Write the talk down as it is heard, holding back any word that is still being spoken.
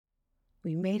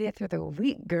We made it through the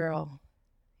week, girl.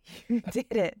 You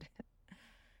did it.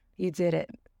 You did it.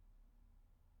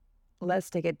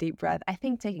 Let's take a deep breath. I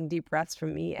think taking deep breaths for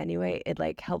me anyway, it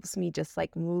like helps me just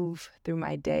like move through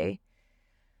my day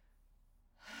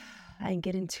and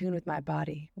get in tune with my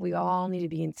body. We all need to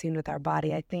be in tune with our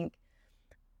body. I think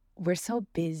we're so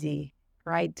busy,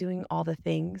 right, doing all the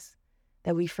things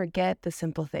that we forget the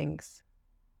simple things.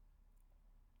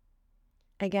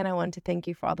 Again, I want to thank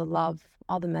you for all the love,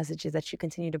 all the messages that you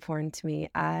continue to pour into me.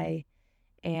 I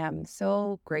am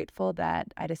so grateful that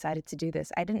I decided to do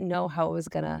this. I didn't know how it was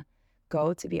going to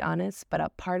go, to be honest, but a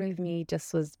part of me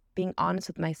just was being honest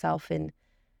with myself and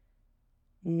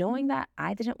knowing that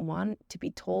I didn't want to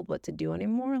be told what to do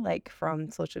anymore, like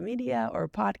from social media or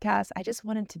podcasts. I just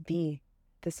wanted to be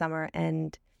this summer.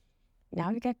 And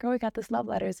now we got this love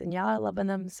letters and y'all are loving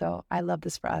them. So I love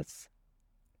this for us.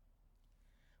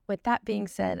 With that being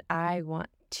said, I want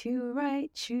to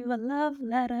write you a love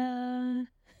letter.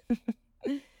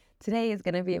 Today is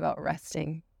going to be about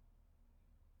resting.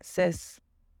 Sis,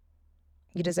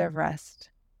 you deserve rest.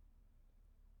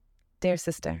 Dear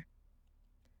sister,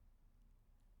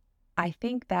 I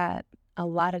think that a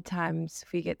lot of times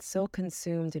we get so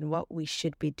consumed in what we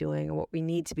should be doing or what we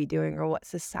need to be doing or what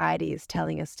society is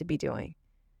telling us to be doing.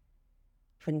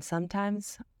 When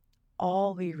sometimes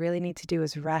all we really need to do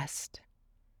is rest.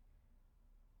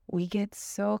 We get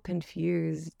so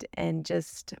confused and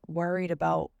just worried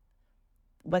about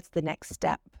what's the next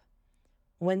step?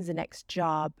 When's the next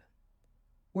job?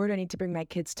 Where do I need to bring my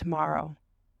kids tomorrow?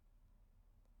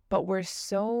 But we're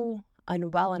so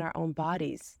unwell in our own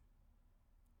bodies.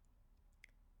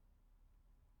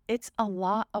 It's a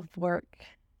lot of work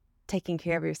taking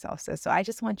care of yourself, sis. So I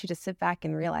just want you to sit back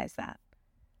and realize that.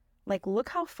 Like, look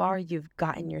how far you've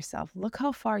gotten yourself. Look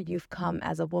how far you've come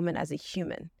as a woman, as a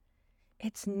human.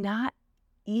 It's not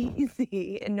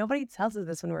easy. And nobody tells us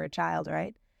this when we're a child,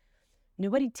 right?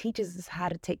 Nobody teaches us how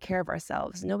to take care of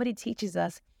ourselves. Nobody teaches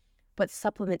us what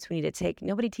supplements we need to take.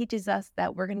 Nobody teaches us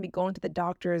that we're going to be going to the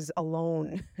doctors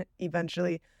alone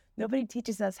eventually. Nobody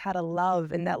teaches us how to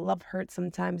love and that love hurts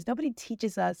sometimes. Nobody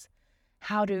teaches us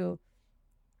how to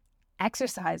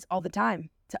exercise all the time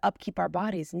to upkeep our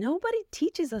bodies. Nobody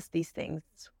teaches us these things.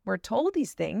 We're told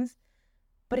these things,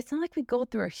 but it's not like we go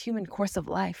through a human course of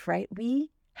life, right?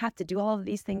 We have to do all of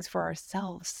these things for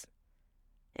ourselves.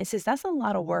 And sis, that's a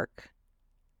lot of work.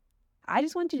 I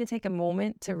just want you to take a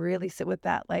moment to really sit with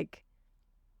that. Like,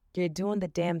 you're doing the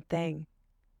damn thing.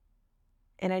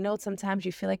 And I know sometimes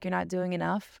you feel like you're not doing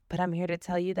enough, but I'm here to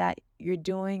tell you that you're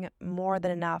doing more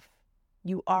than enough.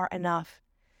 You are enough.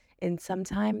 And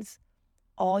sometimes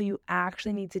all you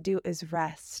actually need to do is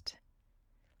rest.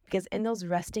 Because in those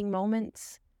resting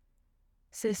moments,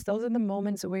 sis, those are the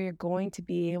moments where you're going to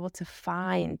be able to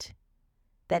find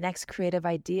that next creative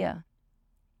idea.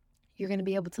 You're going to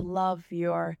be able to love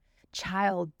your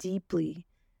child deeply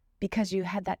because you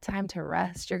had that time to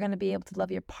rest. You're going to be able to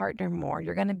love your partner more.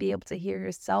 You're going to be able to hear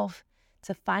yourself,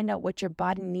 to find out what your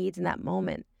body needs in that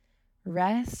moment.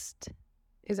 Rest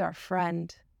is our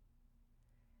friend.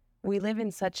 We live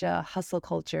in such a hustle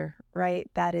culture, right?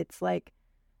 That it's like,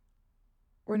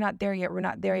 we're not there yet. We're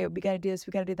not there yet. We got to do this.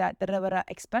 We got to do that. Da, da, da, da.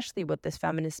 Especially with this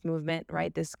feminist movement,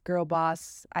 right? This girl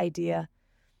boss idea.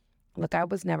 Look, I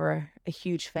was never a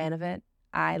huge fan of it.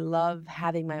 I love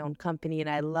having my own company and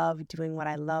I love doing what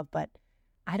I love, but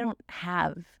I don't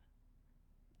have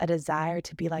a desire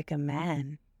to be like a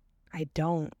man. I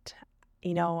don't.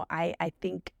 I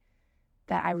think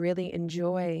that I really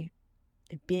enjoy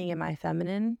being in my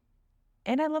feminine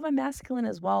and I love my masculine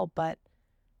as well, but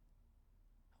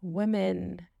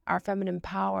women, our feminine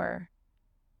power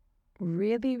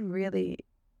really, really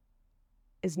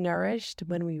is nourished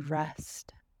when we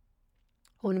rest.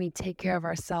 When we take care of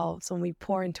ourselves, when we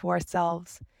pour into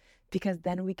ourselves, because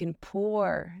then we can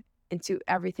pour into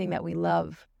everything that we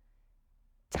love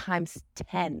times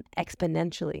 10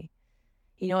 exponentially.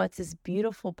 It's this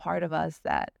beautiful part of us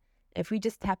that if we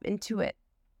just tap into it,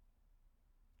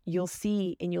 you'll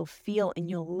see and you'll feel and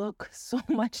you'll look so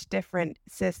much different,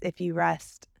 sis, if you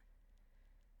rest.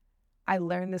 I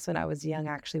learned this when I was young,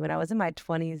 actually. When I was in my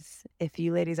 20s, if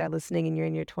you ladies are listening and you're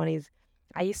in your 20s,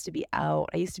 I used to be out.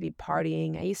 I used to be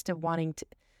partying. I used to wanting to,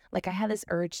 I had this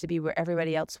urge to be where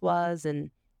everybody else was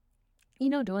and,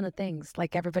 doing the things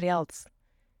like everybody else.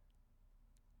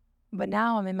 But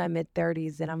now I'm in my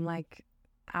mid-30s and I'm like,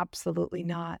 absolutely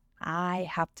not. I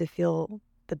have to feel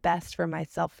the best for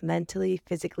myself mentally,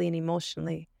 physically, and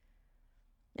emotionally.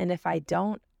 And if I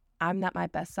don't, I'm not my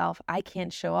best self. I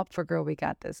can't show up for Girl We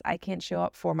Got This. I can't show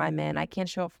up for my man. I can't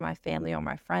show up for my family or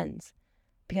my friends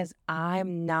because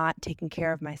I'm not taking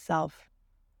care of myself.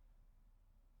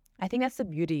 I think that's the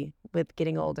beauty with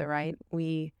getting older, right?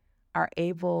 We are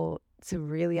able to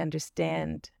really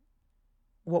understand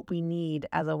what we need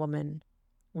as a woman.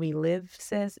 We live,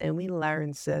 sis, and we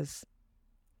learn, sis.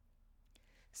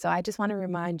 So I just want to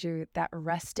remind you that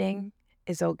resting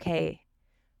is okay.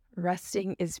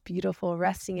 Resting is beautiful.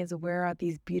 Resting is where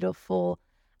these beautiful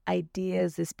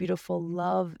ideas, this beautiful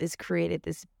love is created.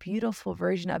 This beautiful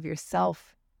version of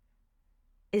yourself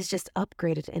is just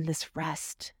upgraded in this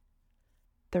rest.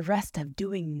 The rest of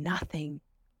doing nothing.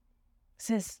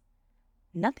 Sis,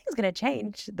 nothing's going to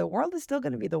change. The world is still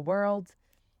going to be the world.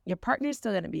 Your partner is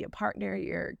still going to be a partner.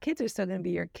 Your kids are still going to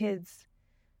be your kids.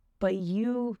 But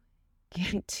you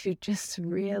get to just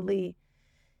really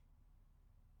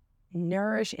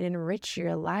nourish and enrich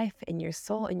your life and your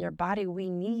soul and your body. We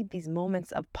need these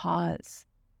moments of pause.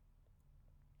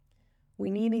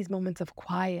 We need these moments of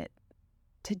quiet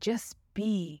to just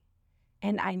be.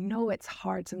 And I know it's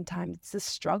hard sometimes. It's a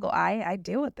struggle. I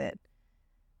deal with it.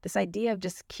 This idea of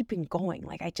just keeping going.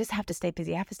 Like, I just have to stay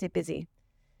busy. I have to stay busy.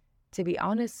 To be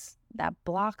honest, that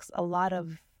blocks a lot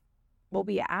of what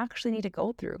we actually need to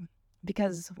go through.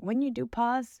 Because when you do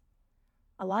pause,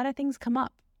 a lot of things come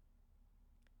up.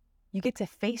 You get to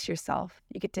face yourself.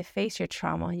 You get to face your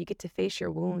trauma. You get to face your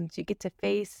wounds. You get to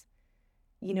face,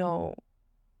 the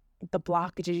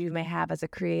blockages you may have as a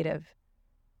creative.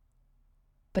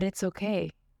 But it's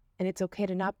okay. And it's okay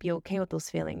to not be okay with those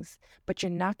feelings. But you're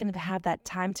not going to have that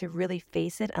time to really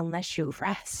face it unless you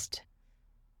rest.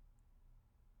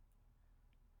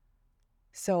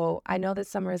 So I know that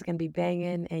summer is going to be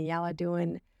banging and y'all are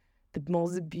doing the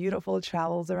most beautiful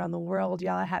travels around the world.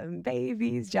 Y'all are having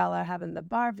babies. Y'all are having the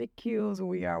barbecues.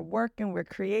 We are working. We're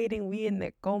creating. We in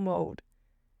the go mode.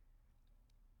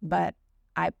 But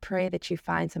I pray that you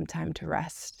find some time to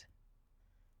rest.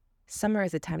 Summer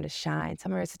is a time to shine.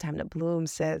 Summer is a time to bloom,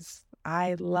 sis.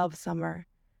 I love summer,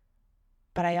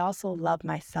 but I also love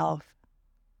myself.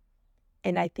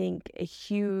 And I think a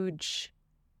huge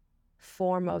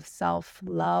form of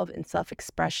self-love and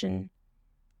self-expression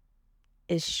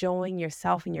is showing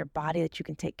yourself and your body that you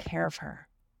can take care of her.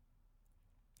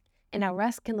 And now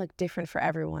rest can look different for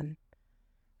everyone.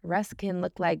 Rest can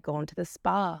look like going to the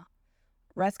spa.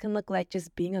 Rest can look like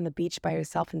just being on the beach by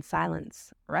yourself in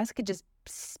silence. Rest could just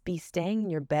be staying in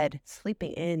your bed,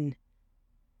 sleeping in,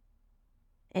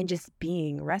 and just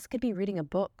being. Rest could be reading a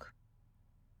book.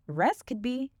 Rest could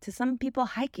be, to some people,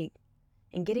 hiking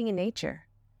and getting in nature.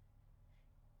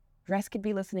 Rest could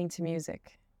be listening to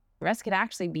music. Rest could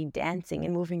actually be dancing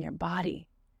and moving your body,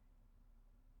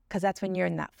 because that's when you're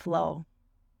in that flow.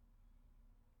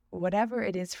 Whatever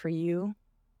it is for you,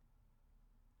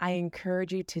 I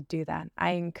encourage you to do that.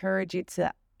 I encourage you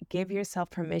to give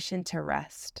yourself permission to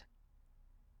rest.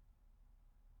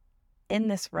 In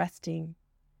this resting,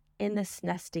 in this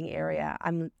nesting area,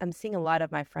 I'm seeing a lot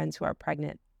of my friends who are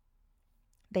pregnant.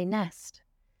 They nest,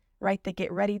 right? They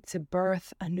get ready to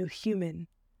birth a new human.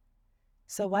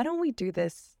 So why don't we do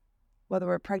this whether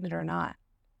we're pregnant or not?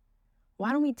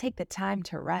 Why don't we take the time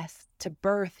to rest, to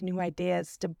birth new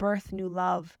ideas, to birth new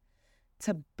love,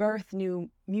 to birth new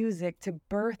music, to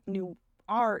birth new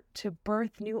art, to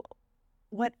birth new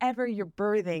whatever you're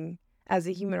birthing as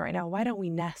a human right now? Why don't we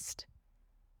nest?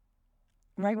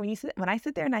 Right? When I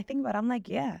sit there and I think about it, I'm like,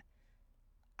 yeah,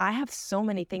 I have so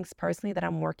many things personally that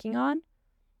I'm working on,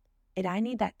 and I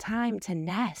need that time to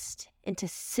nest and to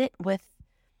sit with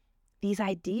these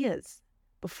ideas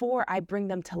before I bring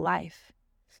them to life.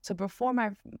 So before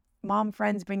my mom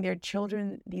friends bring their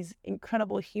children, these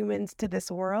incredible humans, to this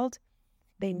world,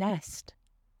 they nest.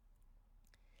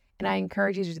 And I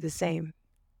encourage you to do the same.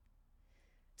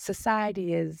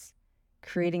 Society is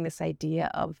creating this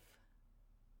idea of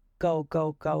go,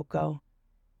 go, go, go.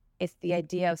 It's the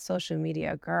idea of social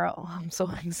media. Girl, I'm so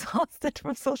exhausted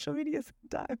from social media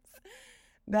sometimes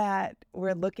that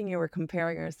we're looking and we're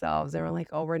comparing ourselves and we're like,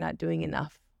 oh, we're not doing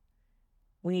enough.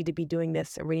 We need to be doing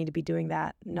this or we need to be doing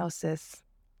that. No, sis,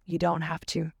 you don't have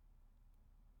to.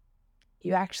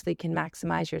 You actually can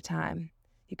maximize your time.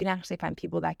 You can actually find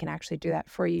people that can actually do that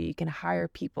for you. You can hire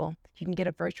people. You can get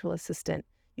a virtual assistant.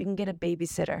 You can get a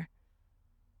babysitter.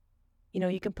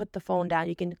 You can put the phone down.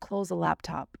 You can close the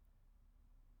laptop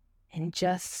and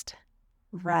just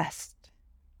rest.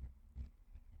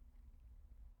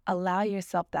 Allow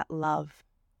yourself that love.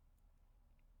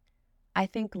 I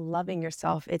think loving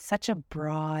yourself, it's such a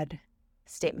broad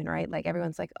statement, right? Like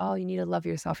everyone's like, oh, you need to love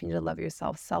yourself. You need to love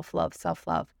yourself. Self-love,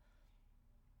 self-love.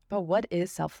 But what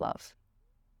is self-love?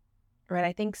 Right?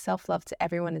 I think self-love to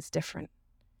everyone is different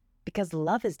because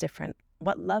love is different.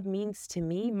 What love means to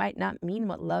me might not mean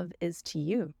what love is to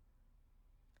you.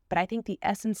 But I think the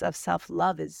essence of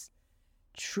self-love is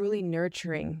truly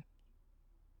nurturing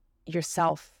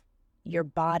yourself, your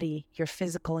body, your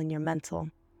physical and your mental.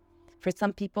 For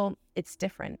some people, it's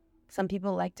different. Some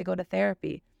people like to go to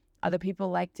therapy. Other people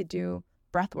like to do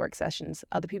breathwork sessions.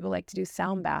 Other people like to do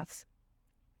sound baths.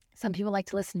 Some people like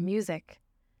to listen to music.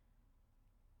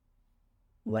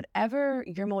 Whatever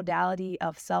your modality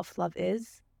of self-love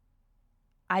is,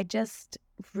 I just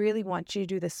really want you to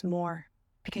do this more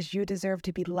because you deserve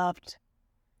to be loved.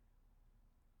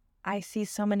 I see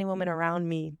so many women around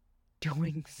me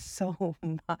doing so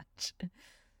much,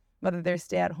 whether they're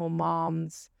stay-at-home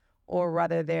moms or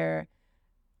whether they're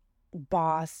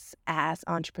boss-ass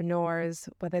entrepreneurs,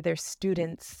 whether they're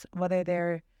students, whether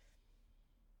they're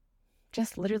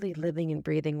just literally living and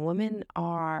breathing. Women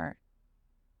are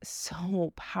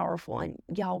so powerful, and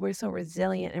y'all, we're so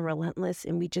resilient and relentless,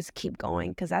 and we just keep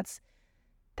going because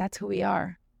that's who we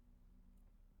are.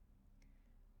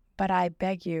 But I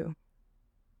beg you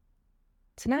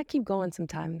to not keep going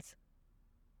sometimes,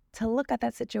 to look at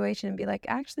that situation and be like,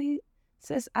 actually,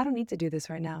 sis, I don't need to do this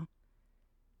right now.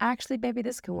 Actually, baby,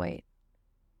 this can wait.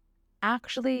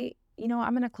 Actually, I'm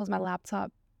going to close my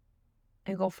laptop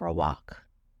and go for a walk.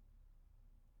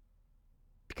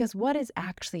 Because what is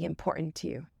actually important to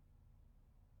you?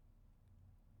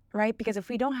 Right? Because if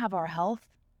we don't have our health,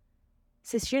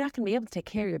 sis, you're not going to be able to take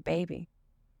care of your baby.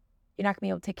 You're not going to be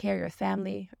able to take care of your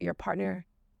family, your partner.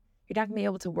 You're not going to be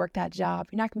able to work that job.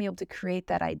 You're not going to be able to create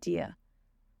that idea.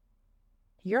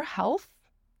 Your health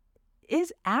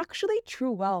is actually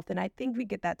true wealth, and I think we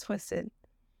get that twisted.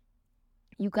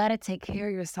 You got to take care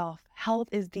of yourself. Health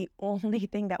is the only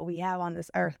thing that we have on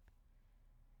this earth.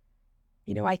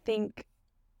 I think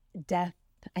death,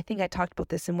 I think I talked about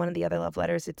this in one of the other love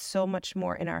letters. It's so much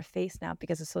more in our face now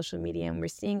because of social media, and we're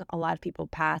seeing a lot of people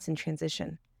pass and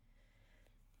transition.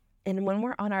 And when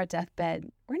we're on our deathbed,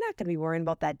 we're not going to be worrying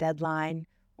about that deadline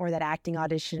or that acting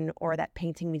audition or that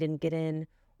painting we didn't get in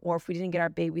or if we didn't get our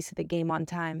babies to the game on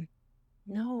time.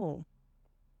 No,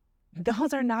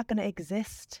 those are not going to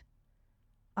exist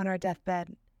on our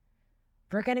deathbed.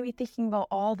 We're going to be thinking about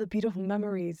all the beautiful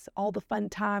memories, all the fun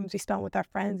times we spent with our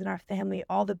friends and our family,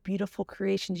 all the beautiful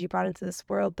creations you brought into this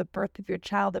world, the birth of your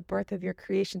child, the birth of your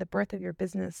creation, the birth of your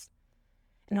business,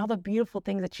 and all the beautiful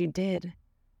things that you did.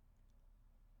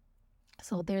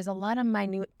 So there's a lot of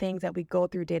minute things that we go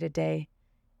through day to day,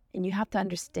 and you have to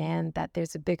understand that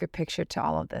there's a bigger picture to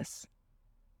all of this.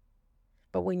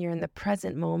 But when you're in the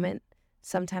present moment,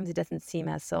 sometimes it doesn't seem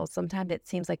as so. Sometimes it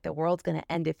seems like the world's going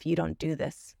to end if you don't do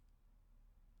this.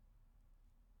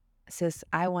 Sis,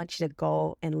 I want you to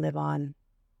go and live on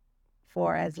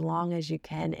for as long as you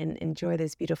can and enjoy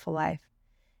this beautiful life.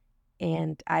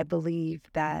 And I believe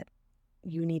that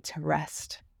you need to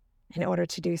rest in order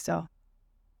to do so.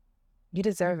 You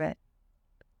deserve it.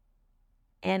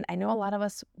 And I know a lot of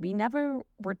us, we never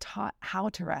were taught how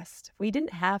to rest. We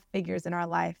didn't have figures in our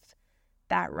life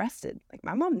that rested. Like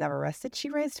my mom never rested. She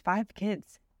raised 5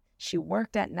 kids. She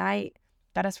worked at night,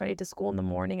 got us ready to school in the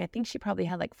morning. I think she probably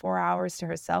had like 4 hours to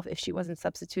herself if she wasn't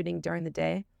substituting during the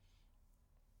day.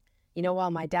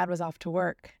 While my dad was off to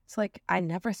work. It's like I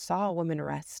never saw a woman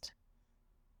rest.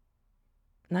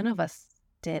 None of us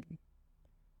did.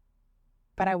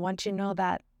 But I want you to know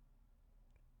that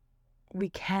we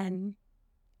can.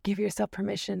 Give yourself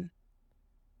permission.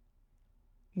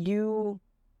 You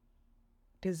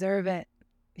deserve it.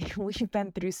 We've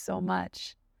been through so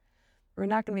much. We're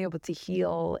not going to be able to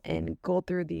heal and go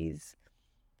through these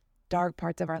dark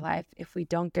parts of our life if we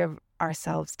don't give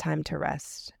ourselves time to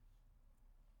rest.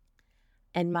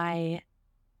 And my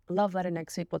love letter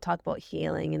next week, we'll talk about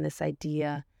healing and this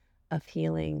idea of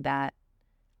healing that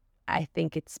I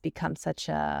think it's become such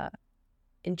a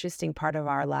interesting part of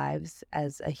our lives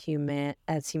as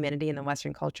humanity in the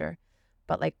Western culture.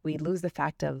 But like we lose the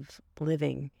fact of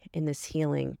living in this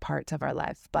healing part of our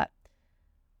lives. But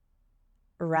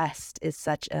rest is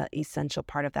such an essential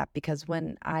part of that because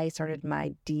when I started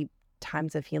my deep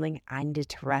times of healing, I needed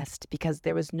to rest because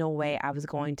there was no way I was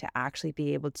going to actually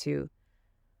be able to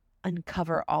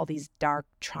uncover all these dark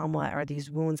trauma or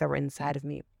these wounds that were inside of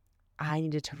me. I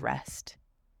needed to rest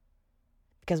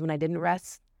because when I didn't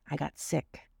rest, I got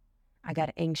sick. I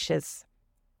got anxious.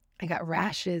 I got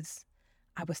rashes.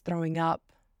 I was throwing up.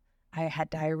 I had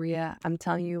diarrhea. I'm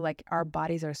telling you, like, our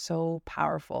bodies are so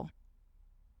powerful.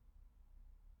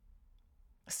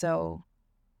 So,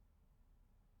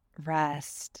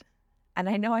 rest. And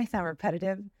I know I sound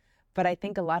repetitive, but I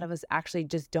think a lot of us actually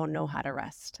just don't know how to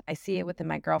rest. I see it within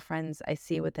my girlfriends. I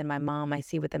see it within my mom. I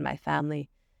see it within my family.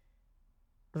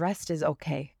 Rest is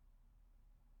okay.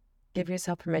 Give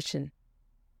yourself permission.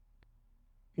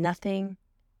 Nothing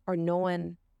or no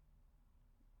one,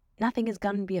 nothing is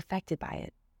going to be affected by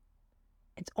it.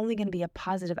 It's only going to be a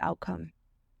positive outcome.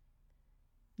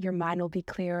 Your mind will be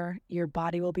clearer, your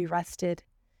body will be rested,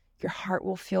 your heart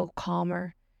will feel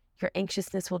calmer, your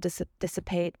anxiousness will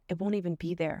dissipate. It won't even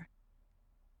be there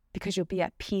because you'll be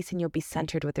at peace and you'll be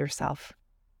centered with yourself.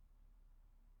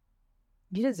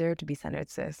 You deserve to be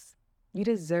centered, sis. You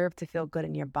deserve to feel good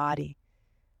in your body.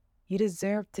 You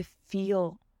deserve to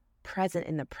feel present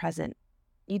in the present.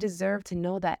 You deserve to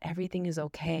know that everything is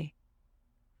okay.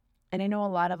 And I know a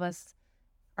lot of us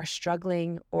are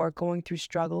struggling or going through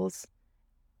struggles,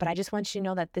 but I just want you to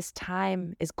know that this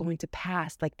time is going to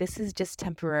pass. Like, this is just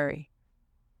temporary.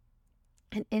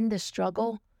 And in the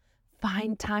struggle,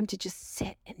 find time to just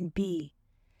sit and be.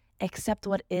 Accept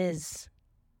what is.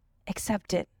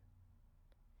 Accept it.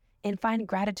 And find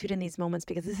gratitude in these moments,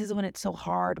 because this is when it's so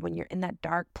hard, when you're in that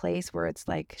dark place where it's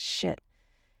like, shit,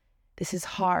 this is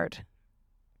hard.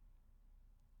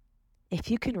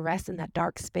 If you can rest in that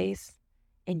dark space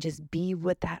and just be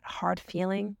with that hard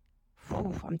feeling,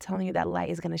 I'm telling you, that light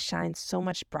is going to shine so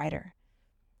much brighter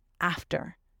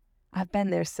after. I've been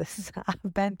there, sis.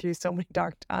 I've been through so many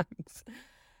dark times.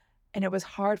 And it was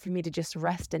hard for me to just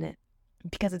rest in it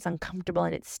because it's uncomfortable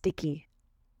and it's sticky.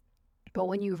 But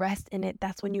when you rest in it,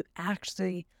 that's when you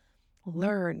actually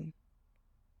learn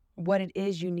what it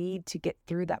is you need to get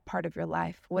through that part of your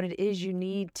life, what it is you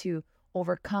need to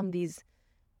overcome these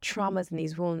traumas and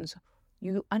these wounds.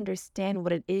 You understand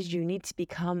what it is you need to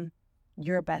become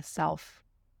your best self.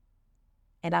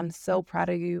 And I'm so proud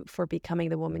of you for becoming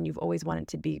the woman you've always wanted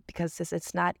to be, because sis,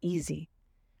 it's not easy,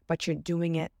 but you're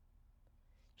doing it.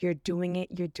 You're doing it,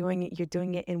 you're doing it, you're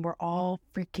doing it, and we're all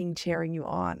freaking cheering you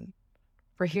on.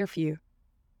 We're here for you.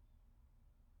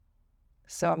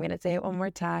 So I'm going to say it one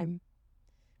more time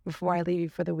before I leave you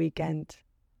for the weekend.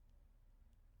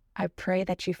 I pray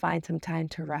that you find some time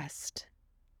to rest.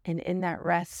 And in that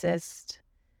rest, sis,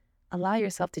 allow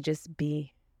yourself to just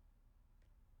be.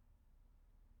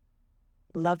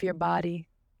 Love your body,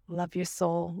 love your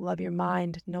soul, love your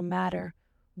mind, no matter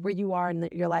where you are in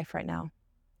your life right now.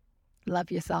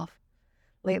 Love yourself.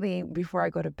 Lately, before I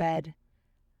go to bed,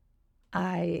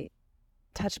 I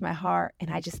touch my heart and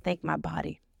I just thank my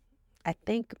body. I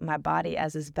thank my body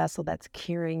as this vessel that's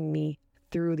carrying me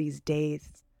through these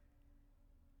days.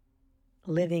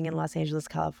 Living in Los Angeles,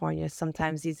 California,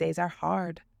 sometimes these days are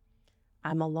hard.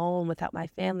 I'm alone without my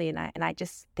family, and I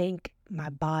just thank my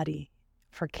body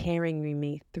for carrying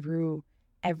me through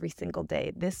every single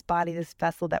day. This body, this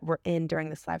vessel that we're in during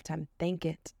this lifetime, thank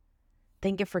it.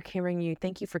 Thank it for carrying you.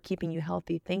 Thank you for keeping you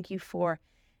healthy. Thank you for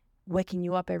waking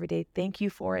you up every day. Thank you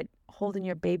for it holding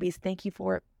your babies. Thank you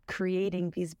for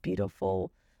creating these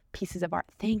beautiful pieces of art.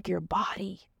 Thank your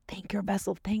body. Thank your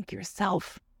vessel. Thank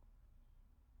yourself.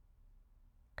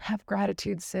 Have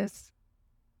gratitude, sis.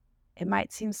 It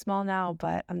might seem small now,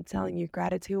 but I'm telling you,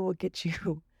 gratitude will get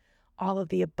you all of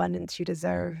the abundance you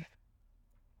deserve.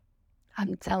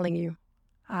 I'm telling you,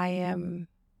 I am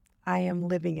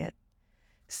living it.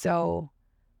 So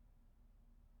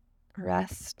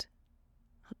rest,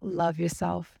 love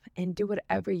yourself, and do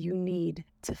whatever you need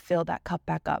to fill that cup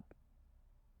back up.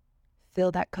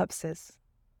 Fill that cup, sis,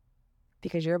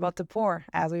 because you're about to pour,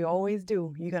 as we always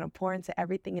do. You're going to pour into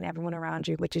everything and everyone around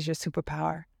you, which is your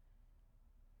superpower.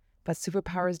 But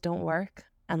superpowers don't work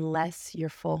unless you're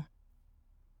full.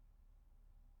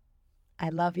 I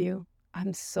love you.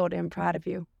 I'm so damn proud of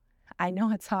you. I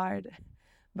know it's hard,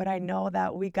 but I know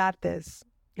that we got this.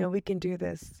 We can do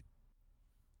this.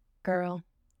 Girl,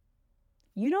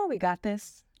 you know we got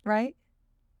this, right?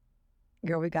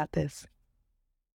 Girl, we got this.